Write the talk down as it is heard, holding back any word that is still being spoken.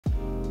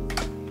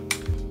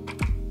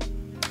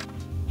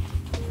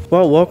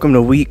Well, welcome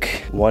to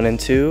week 1 and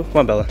 2. Come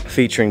on, Bella.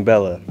 Featuring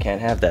Bella.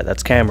 Can't have that.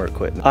 That's camera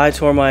equipment. I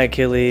tore my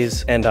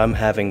Achilles and I'm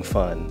having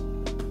fun.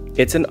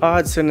 It's an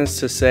odd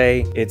sentence to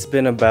say. It's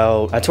been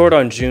about, I tore it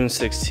on June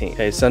 16th.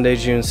 Okay, Sunday,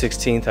 June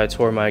 16th, I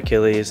tore my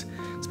Achilles.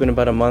 It's been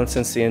about a month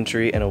since the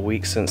injury and a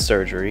week since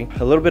surgery.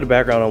 A little bit of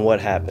background on what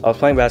happened. I was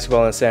playing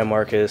basketball in San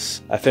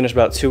Marcos. I finished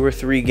about 2 or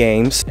 3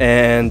 games,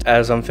 and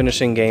as I'm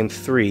finishing game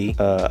 3,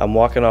 I'm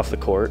walking off the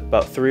court,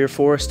 about 3 or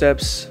 4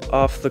 steps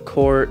off the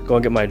court, go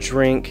and get my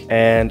drink,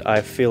 and I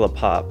feel a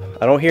pop.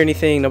 I don't hear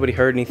anything, nobody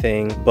heard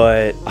anything,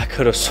 but I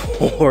could have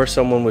swore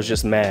someone was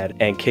just mad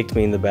and kicked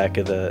me in the back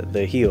of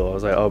the heel. I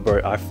was like, oh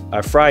bro,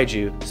 I fried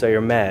you, so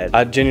you're mad.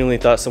 I genuinely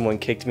thought someone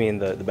kicked me in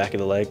the back of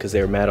the leg because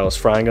they were mad I was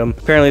frying them.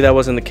 Apparently that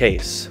wasn't the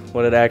case.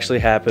 What had actually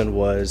happened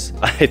was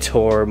I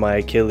tore my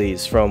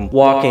Achilles from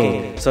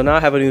walking. So now I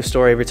have a new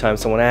story every time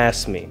someone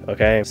asks me,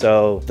 okay?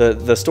 So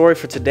the story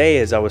for today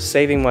is I was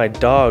saving my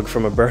dog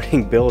from a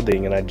burning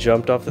building and I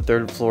jumped off the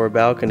 3rd floor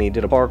balcony,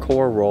 did a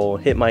parkour roll,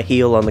 hit my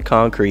heel on the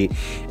concrete,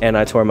 and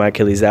I tore my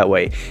Achilles that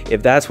way.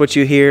 If that's what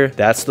you hear,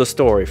 that's the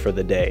story for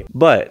the day.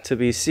 But to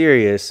be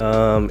serious,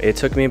 it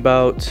took me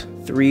about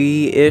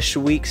 3-ish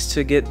weeks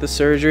to get the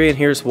surgery, and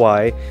here's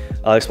why.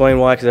 I'll explain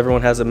why, because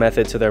everyone has a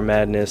method to their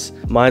madness.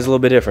 Mine's a little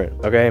bit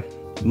different, okay?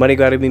 Money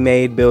got to be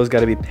made, bills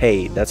got to be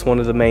paid. That's one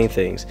of the main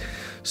things.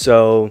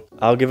 So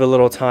I'll give a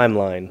little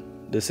timeline.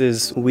 This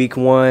is week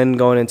 1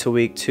 going into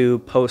week 2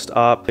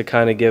 post-op to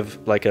kind of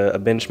give like a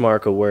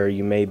benchmark of where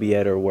you may be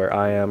at or where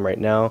I am right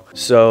now.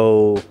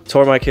 So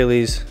tore my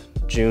Achilles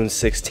June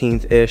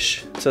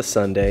 16th-ish. It's a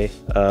Sunday.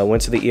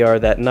 Went to the ER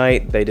that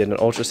night. They did an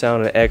ultrasound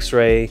and an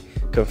x-ray,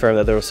 confirmed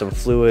that there was some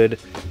fluid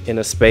in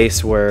a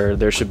space where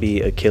there should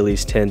be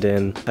Achilles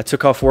tendon. I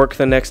took off work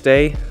the next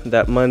day,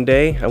 that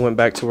Monday. I went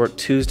back to work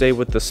Tuesday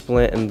with the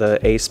splint and the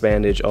ace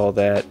bandage, all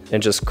that,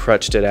 and just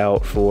crutched it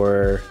out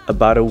for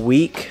about a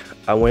week.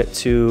 I went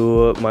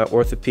to my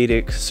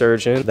orthopedic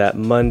surgeon that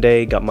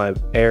Monday, got my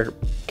air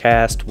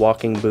cast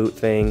walking boot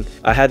thing.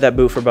 I had that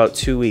boot for about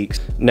 2 weeks.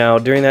 Now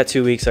during that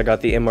 2 weeks I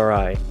got the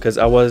MRI because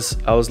I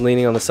was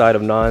leaning on the side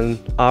of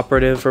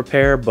non-operative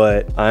repair,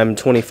 but I'm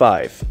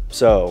 25.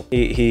 So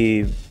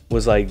he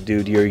was like,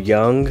 dude, you're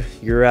young,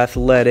 you're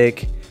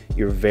athletic,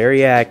 you're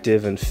very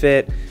active and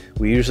fit.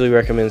 We usually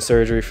recommend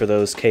surgery for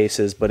those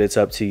cases, but it's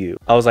up to you.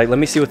 I was like, let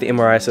me see what the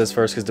MRI says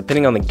first, because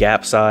depending on the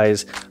gap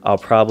size, I'll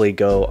probably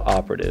go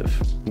operative.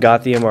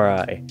 Got the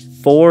MRI.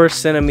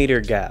 4-centimeter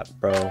gap,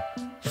 bro.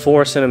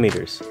 4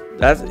 centimeters.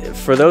 That's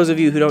for those of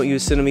you who don't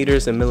use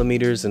centimeters and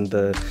millimeters and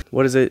the,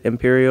 what is it,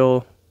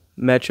 imperial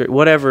metric,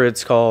 whatever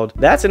it's called.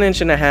 That's an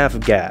 1.5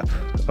 inch gap,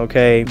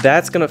 okay?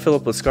 That's gonna fill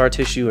up with scar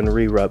tissue and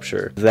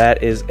re-rupture.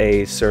 That is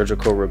a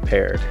surgical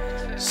repair.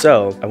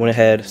 So I went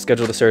ahead,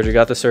 scheduled the surgery,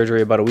 got the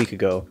surgery about a week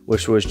ago,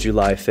 which was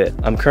July 5th.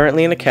 I'm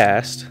currently in a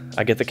cast.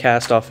 I get the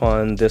cast off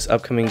on this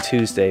upcoming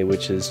Tuesday,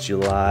 which is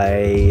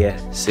July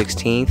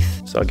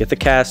 16th. So I'll get the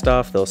cast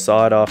off, they'll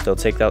saw it off, they'll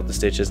take out the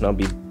stitches, and I'll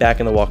be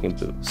back in the walking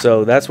boot.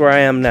 So that's where I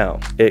am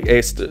now.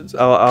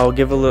 I'll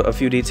give a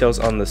few details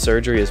on the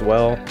surgery as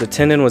well. The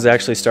tendon was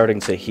actually starting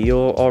to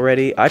heal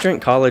already. I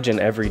drink collagen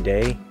every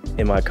day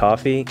in my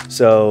coffee,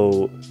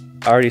 so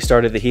I already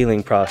started the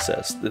healing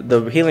process.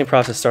 The healing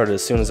process started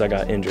as soon as I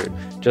got injured,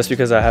 just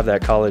because I have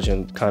that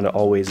collagen kind of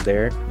always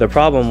there. The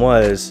problem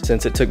was,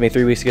 since it took me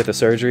 3 weeks to get the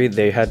surgery,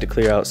 they had to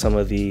clear out some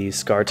of the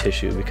scar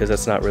tissue because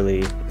that's not really,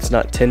 it's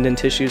not tendon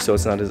tissue, so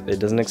it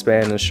doesn't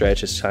expand and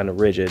stretch, it's kind of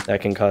rigid. That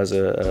can cause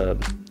a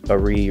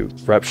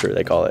re-rupture,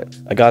 they call it.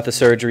 I got the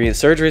surgery. The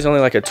surgery is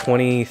only like a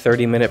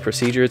 20-30 minute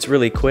procedure. It's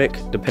really quick,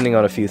 depending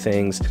on a few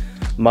things.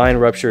 Mine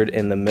ruptured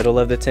in the middle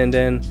of the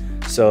tendon,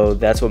 so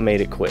that's what made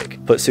it quick.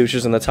 Put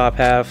sutures in the top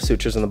half,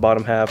 sutures in the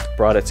bottom half,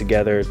 brought it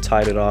together,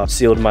 tied it off,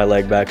 sealed my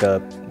leg back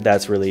up.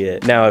 That's really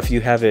it. Now, if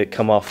you have it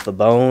come off the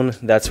bone,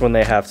 that's when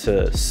they have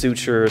to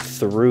suture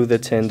through the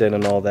tendon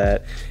and all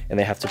that, and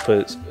they have to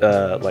put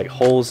like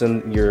holes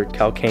in your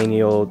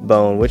calcaneal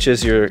bone, which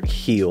is your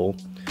heel.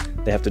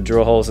 They have to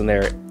drill holes in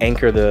there,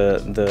 anchor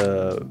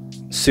the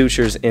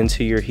sutures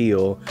into your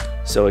heel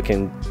so it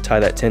can tie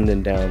that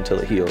tendon down until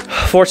it heals.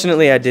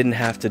 Fortunately, I didn't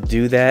have to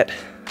do that,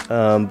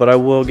 but I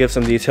will give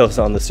some details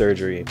on the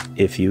surgery.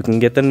 If you can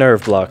get the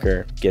nerve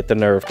blocker, get the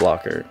nerve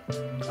blocker.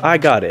 I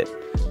got it.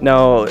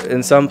 Now,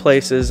 in some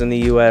places in the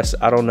US,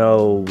 I don't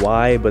know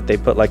why, but they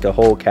put like a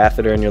whole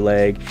catheter in your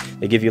leg.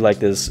 They give you like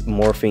this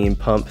morphine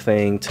pump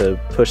thing to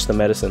push the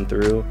medicine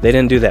through. They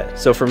didn't do that.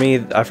 So for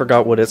me, I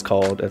forgot what it's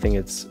called. I think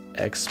it's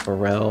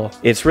Exparel.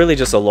 It's really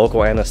just a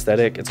local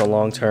anesthetic. It's a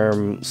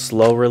long-term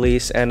slow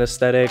release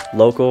anesthetic,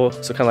 local.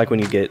 So kind of like when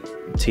you get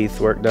teeth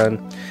work done.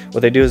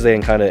 What they do is they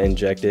kind of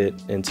inject it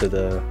into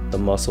the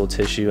muscle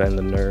tissue and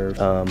the nerve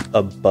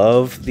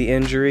above the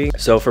injury.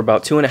 So for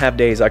about 2.5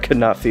 days, I could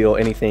not feel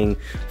anything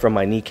from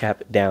my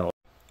kneecap down.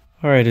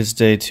 All right, it's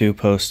day 2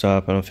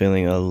 post-op and I'm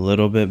feeling a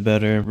little bit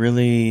better.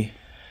 Really,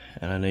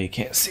 and I know you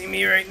can't see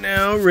me right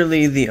now,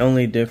 really the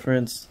only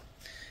difference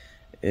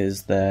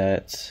is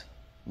that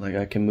like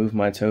I can move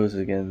my toes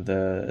again.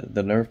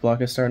 The nerve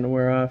block is starting to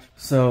wear off.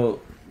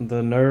 So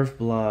the nerve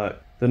block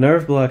the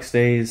nerve block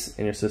stays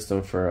in your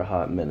system for a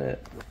hot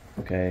minute,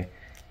 okay?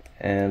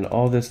 And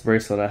all this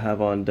bracelet I have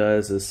on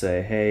does is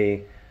say,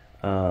 hey,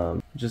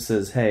 just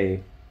says,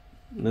 hey,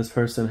 this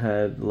person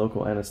had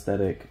local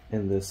anesthetic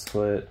in this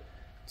foot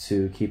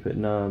to keep it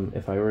numb.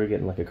 If I were to get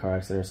in like a car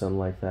accident or something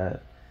like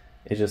that,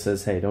 it just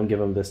says, hey, don't give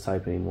them this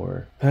type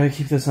anymore. I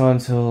keep this on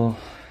until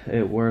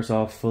it wears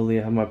off fully.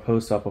 I have my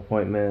post-op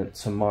appointment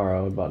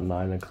tomorrow about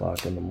 9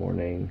 o'clock in the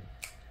morning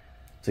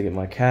to get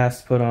my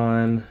cast put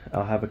on.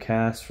 I'll have a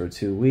cast for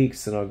 2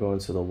 weeks, and I'll go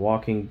into the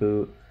walking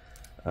boot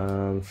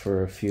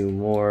for a few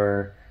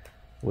more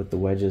with the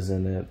wedges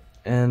in it.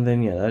 And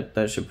then, yeah,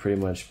 that should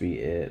pretty much be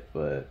it.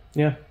 But,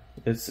 yeah,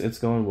 it's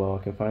going well.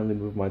 I can finally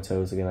move my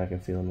toes again. I can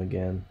feel them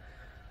again.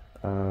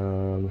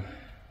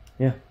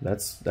 Yeah,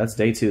 that's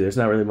day 2. There's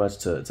not really much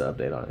to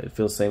update on it. It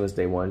feels the same as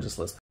day 1, just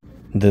less.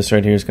 This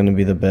right here is going to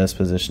be the best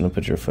position to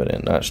put your foot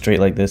in. Not straight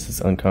like this,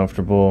 it's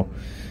uncomfortable.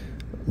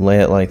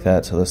 Lay it like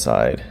that to the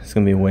side. It's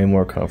going to be way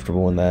more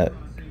comfortable when that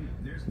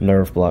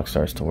nerve block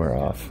starts to wear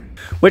off.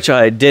 Which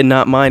I did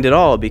not mind at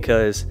all,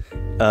 because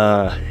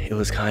it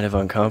was kind of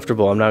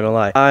uncomfortable, I'm not gonna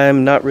lie.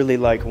 I'm not really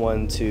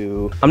one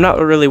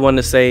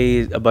to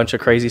say a bunch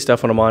of crazy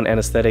stuff when I'm on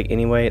anesthetic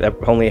anyway. That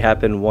only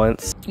happened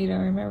once. You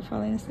don't remember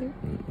falling asleep?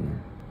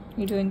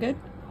 You doing good?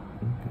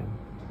 Okay.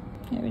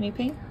 You have any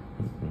pain?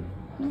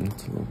 No?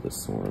 It's a little bit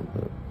sore,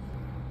 but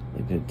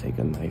they did take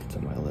a knife to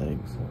my leg,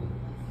 so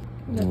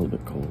it's a little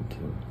bit cold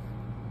too.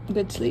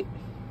 Good sleep?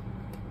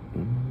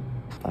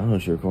 I don't know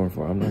what you're recording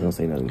for. I'm not gonna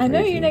say nothing crazy. I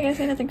know you're not gonna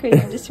say nothing crazy.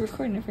 I'm just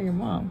recording it for your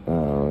mom.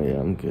 Oh yeah,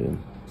 I'm good.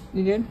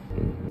 You good?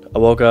 I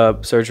woke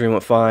up, surgery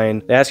went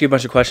fine. They ask you a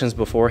bunch of questions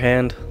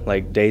beforehand,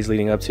 like days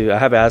leading up to. I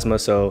have asthma,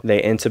 so they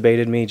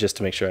intubated me just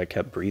to make sure I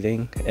kept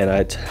breathing. And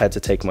I had to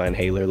take my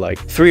inhaler like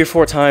 3 or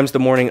 4 times the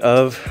morning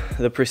of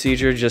the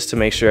procedure just to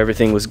make sure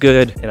everything was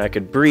good and I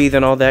could breathe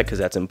and all that, because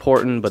that's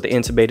important. But they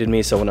intubated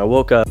me, so when I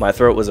woke up, my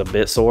throat was a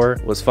bit sore.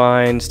 Was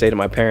fine, stayed at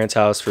my parents'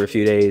 house for a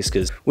few days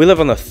because we live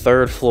on the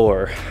 3rd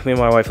floor. Me and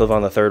my wife live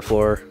on the 3rd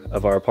floor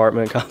of our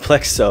apartment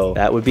complex, so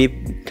that would be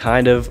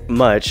kind of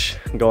much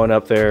going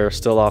up there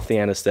still off the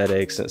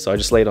anesthetics. And so I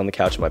just laid on the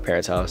couch at my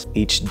parents' house.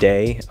 Each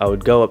day I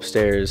would go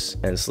upstairs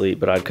and sleep,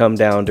 but I'd come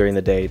down during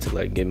the day to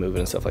like get moving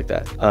and stuff like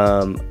that.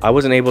 I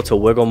wasn't able to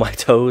wiggle my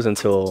toes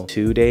until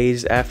 2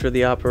 days after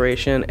the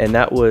operation, and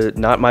that was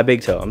not my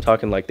big toe. I'm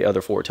talking like the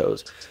other 4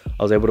 toes.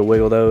 I was able to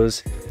wiggle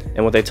those,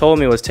 and what they told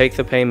me was take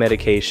the pain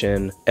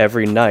medication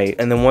every night,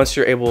 and then once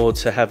you're able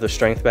to have the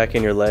strength back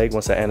in your leg,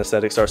 once that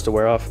anesthetic starts to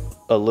wear off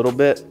a little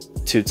bit,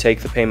 to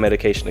take the pain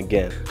medication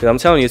again. Because I'm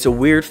telling you, it's a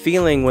weird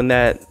feeling when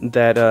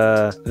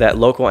that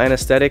local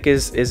anesthetic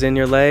is in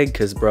your leg,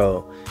 because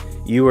bro,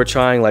 you are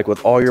trying like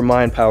with all your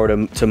mind power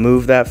to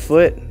move that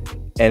foot,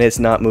 and it's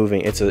not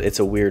moving. It's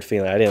a weird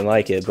feeling. I didn't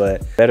like it,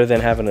 but better than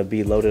having to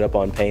be loaded up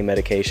on pain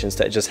medications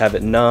to just have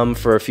it numb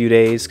for a few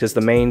days, because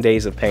the main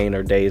days of pain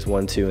are days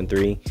 1, 2, and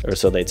 3, or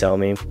so they tell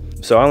me.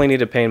 So I only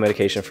need a pain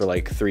medication for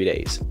like 3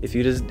 days.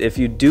 If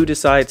you do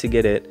decide to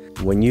get it,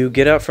 when you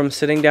get up from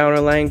sitting down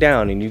or laying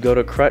down and you go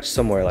to crutch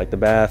somewhere like the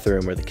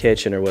bathroom or the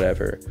kitchen or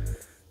whatever,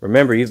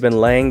 remember you've been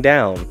laying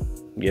down.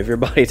 Give your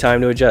body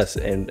time to adjust,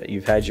 and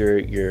you've had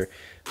your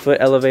foot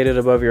elevated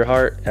above your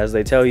heart. As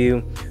they tell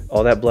you,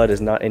 all that blood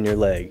is not in your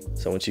leg.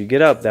 So once you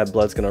get up, that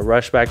blood's gonna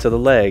rush back to the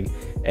leg,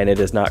 and it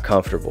is not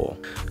comfortable.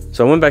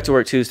 So I went back to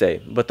work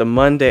Tuesday, but the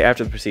Monday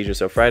after the procedure,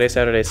 so Friday,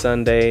 Saturday,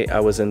 Sunday,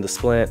 I was in the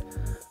splint.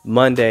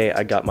 Monday,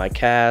 I got my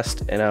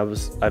cast, and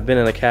I've been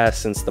in a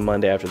cast since the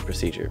Monday after the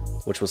procedure,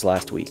 which was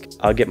last week.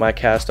 I'll get my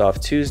cast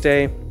off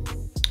Tuesday.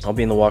 I'll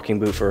be in the walking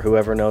boot for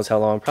whoever knows how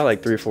long, probably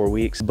like 3 or 4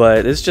 weeks.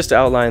 But it's just to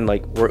outline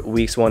like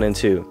weeks 1 and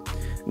 2.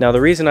 Now, the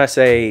reason I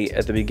say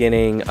at the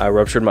beginning I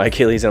ruptured my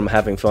Achilles and I'm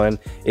having fun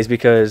is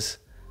because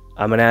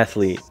I'm an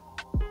athlete.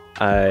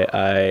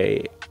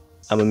 I'm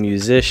a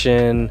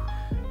musician.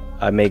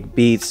 I make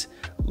beats.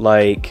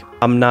 Like,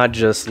 I'm not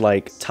just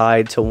like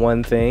tied to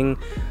one thing.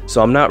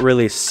 So I'm not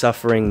really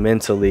suffering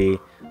mentally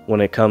when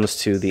it comes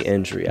to the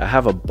injury. I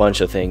have a bunch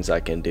of things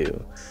I can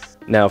do.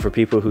 Now, for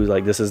people who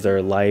like this is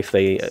their life,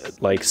 they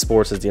like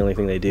sports is the only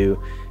thing they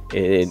do,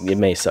 it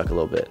may suck a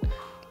little bit.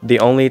 The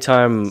only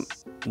time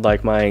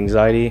like my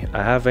anxiety,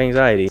 I have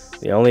anxiety.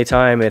 The only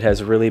time it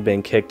has really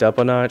been kicked up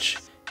a notch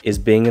is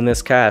being in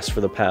this cast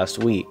for the past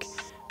week,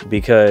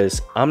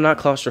 because I'm not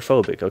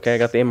claustrophobic, okay? I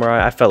got the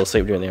MRI, I fell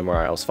asleep during the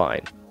MRI, I was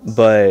fine.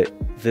 But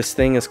this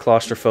thing is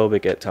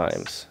claustrophobic at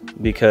times,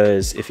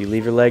 because if you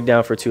leave your leg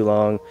down for too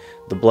long,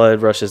 the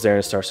blood rushes there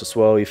and starts to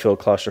swell, you feel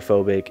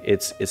claustrophobic,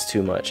 it's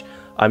too much.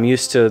 I'm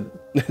used to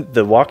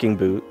the walking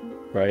boot,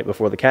 right,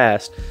 before the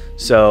cast.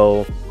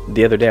 So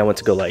the other day I went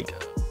to go like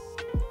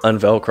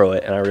unvelcro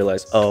it, and I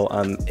realized, oh,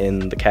 I'm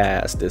in the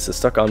cast. This is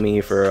stuck on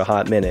me for a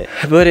hot minute,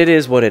 but it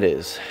is what it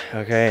is,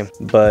 okay?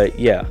 But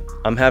yeah,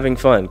 I'm having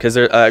fun, because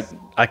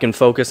I I can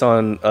focus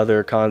on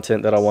other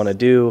content that I want to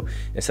do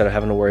instead of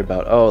having to worry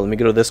about, oh, let me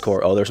go to this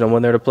court. Oh, there's no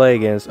one there to play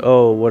against.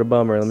 Oh, what a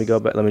bummer. Let me go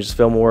back. Let me just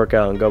film a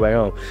workout and go back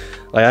home.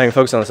 Like, I can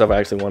focus on the stuff I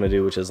actually want to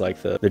do, which is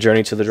like the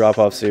Journey to the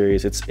Drop-Off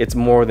series. It's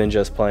more than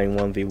just playing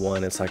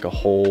 1v1. It's like a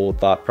whole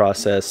thought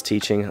process,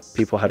 teaching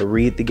people how to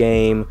read the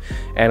game,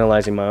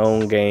 analyzing my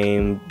own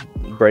game,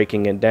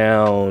 breaking it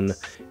down,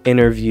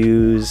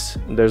 interviews.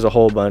 There's a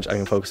whole bunch. I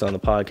can focus on the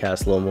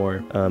podcast a little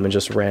more, and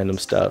just random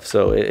stuff.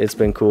 So it's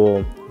been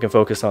cool. I can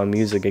focus on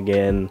music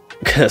again,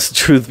 because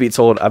truth be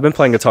told, I've been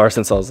playing guitar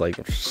since I was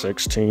like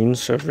 16,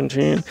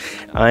 17.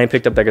 I ain't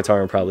picked up that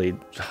guitar in probably,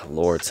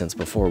 Lord, since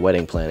before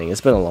wedding planning.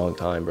 It's been a long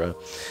time, bro.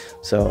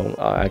 So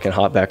I can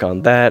hop back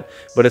on that.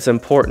 But it's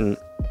important,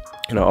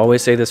 and I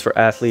always say this for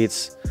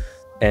athletes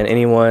and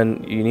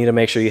anyone, you need to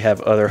make sure you have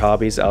other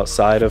hobbies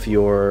outside of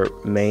your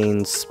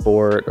main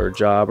sport or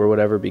job or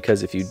whatever,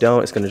 because if you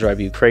don't, it's going to drive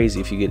you crazy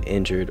if you get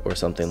injured or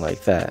something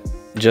like that.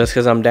 Just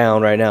because I'm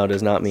down right now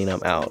does not mean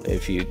I'm out,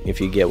 if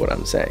you get what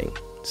I'm saying.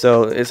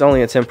 So it's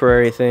only a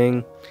temporary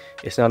thing.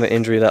 It's not an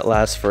injury that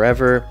lasts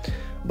forever.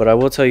 But I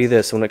will tell you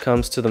this, when it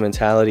comes to the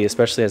mentality,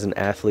 especially as an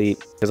athlete,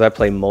 because I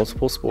play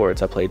multiple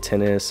sports, I play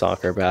tennis,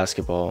 soccer,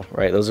 basketball,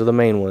 right? Those are the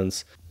main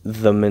ones.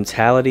 The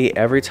mentality,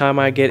 every time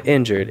I get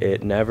injured,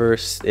 it never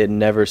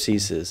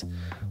ceases.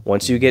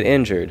 Once you get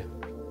injured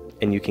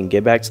and you can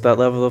get back to that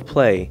level of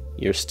play,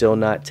 you're still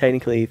not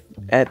technically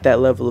at that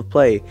level of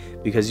play,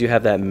 because you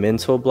have that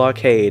mental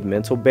blockade,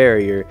 mental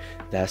barrier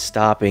that's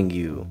stopping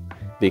you.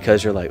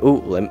 Because you're like, ooh,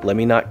 let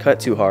me not cut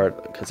too hard,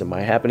 because it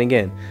might happen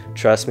again.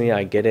 Trust me,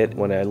 I get it.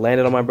 When I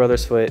landed on my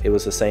brother's foot, it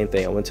was the same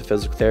thing. I went to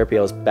physical therapy.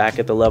 I was back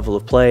at the level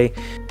of play.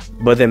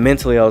 But then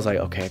mentally, I was like,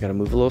 okay, I got to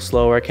move a little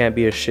slower. I can't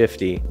be as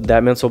shifty.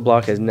 That mental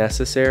block is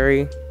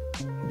necessary,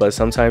 but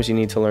sometimes you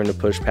need to learn to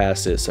push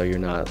past it so you're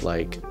not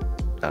like,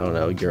 I don't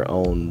know, your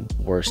own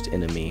worst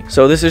enemy.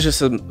 So this is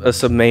just a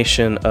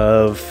summation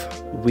of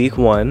week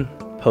 1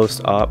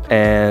 post-op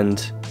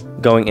and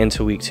going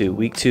into week 2.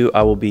 Week 2,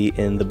 I will be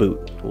in the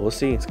boot. We'll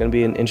see. It's going to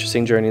be an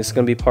interesting journey. It's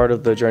going to be part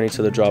of the Journey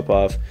to the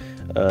Drop-Off.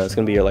 It's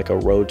going to be like a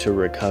road to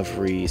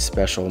recovery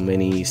special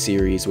mini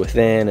series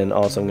within, and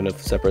also I'm going to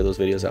separate those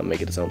videos out and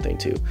make it its own thing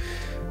too.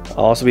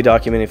 I'll also be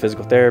documenting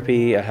physical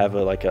therapy. I have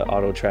like an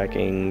auto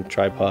tracking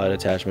tripod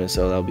attachment,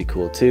 so that'll be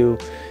cool too.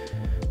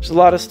 There's a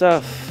lot of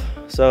stuff.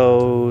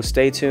 So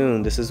stay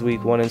tuned. This is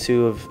week 1 and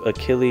 2 of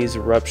Achilles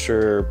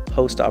rupture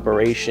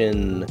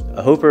post-operation.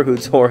 A hooper who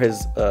tore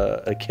his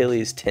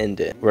Achilles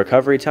tendon.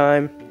 Recovery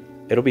time,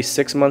 it'll be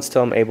 6 months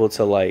till I'm able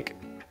to like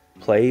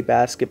play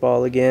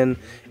basketball again.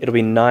 It'll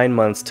be 9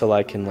 months till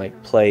I can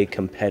like play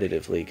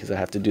competitively, because I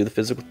have to do the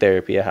physical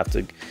therapy. I have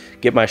to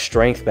get my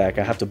strength back.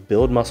 I have to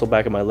build muscle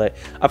back in my leg.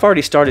 I've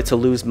already started to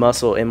lose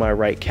muscle in my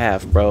right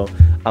calf, bro.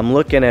 I'm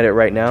looking at it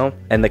right now,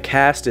 and the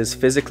cast is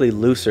physically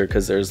looser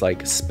because there's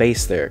like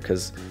space there,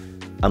 because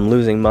I'm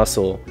losing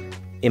muscle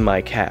in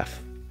my calf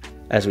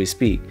as we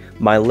speak.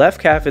 My left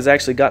calf has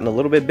actually gotten a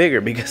little bit bigger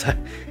because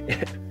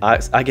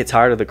I get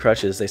tired of the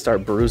crutches. They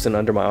start bruising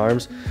under my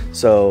arms.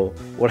 So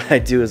what I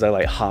do is I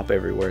like hop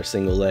everywhere,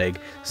 single leg.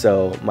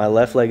 So my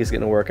left leg is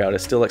getting a workout.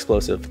 It's still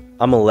explosive.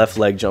 I'm a left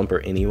leg jumper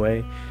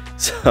anyway.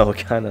 So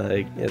it's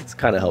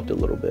kind of helped a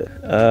little bit.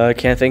 I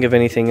can't think of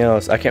anything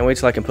else. I can't wait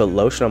till I can put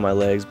lotion on my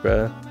legs,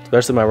 bruh.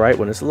 Especially my right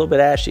one. It's a little bit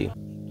ashy.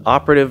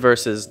 Operative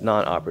versus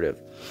non-operative.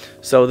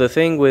 So the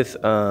thing with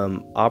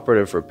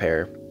operative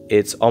repair,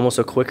 it's almost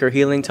a quicker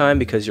healing time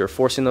because you're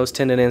forcing those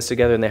tendon ends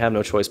together and they have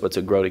no choice but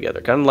to grow together.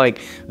 Kind of like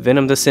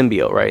Venom the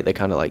symbiote, right? They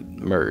kind of like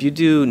merge. If you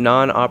do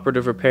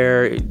non-operative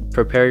repair,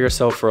 prepare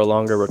yourself for a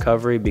longer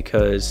recovery,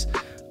 because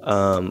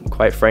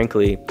quite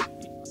frankly,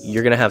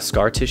 you're going to have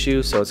scar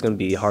tissue, so it's going to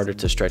be harder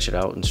to stretch it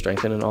out and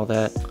strengthen and all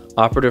that.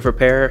 Operative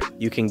repair,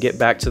 you can get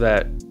back to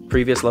that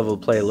previous level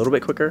of play a little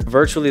bit quicker.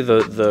 Virtually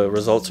the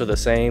results are the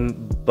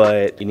same,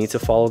 but you need to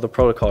follow the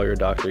protocol your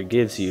doctor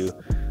gives you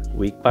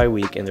week by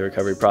week in the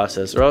recovery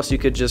process, or else you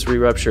could just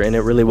re-rupture and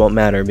it really won't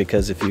matter,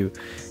 because if you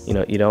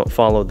don't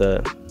follow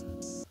the,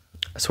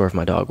 I swear if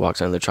my dog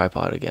walks under the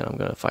tripod again, I'm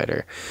gonna fight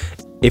her.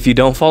 If you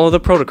don't follow the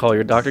protocol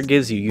your doctor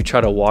gives you, you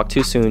try to walk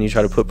too soon, you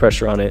try to put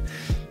pressure on it,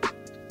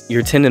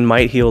 your tendon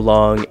might heal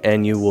long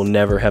and you will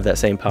never have that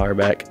same power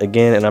back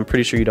again. And I'm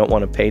pretty sure you don't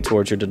want to pay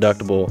towards your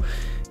deductible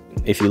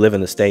if you live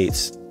in the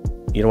States.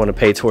 You don't want to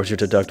pay towards your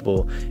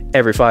deductible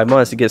every 5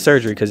 months to get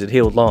surgery because it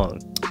healed long.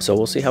 So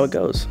we'll see how it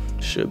goes.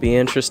 Should be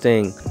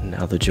interesting.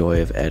 Now the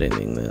joy of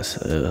editing this.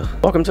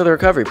 Welcome to the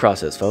recovery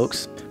process,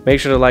 folks.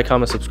 Make sure to like,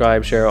 comment,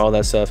 subscribe, share, all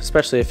that stuff,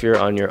 especially if you're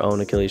on your own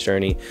Achilles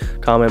journey.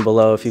 Comment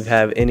below if you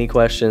have any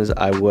questions.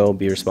 I will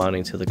be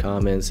responding to the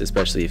comments,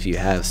 especially if you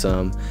have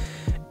some.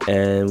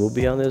 And we'll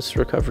be on this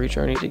recovery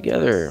journey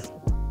together.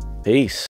 Peace.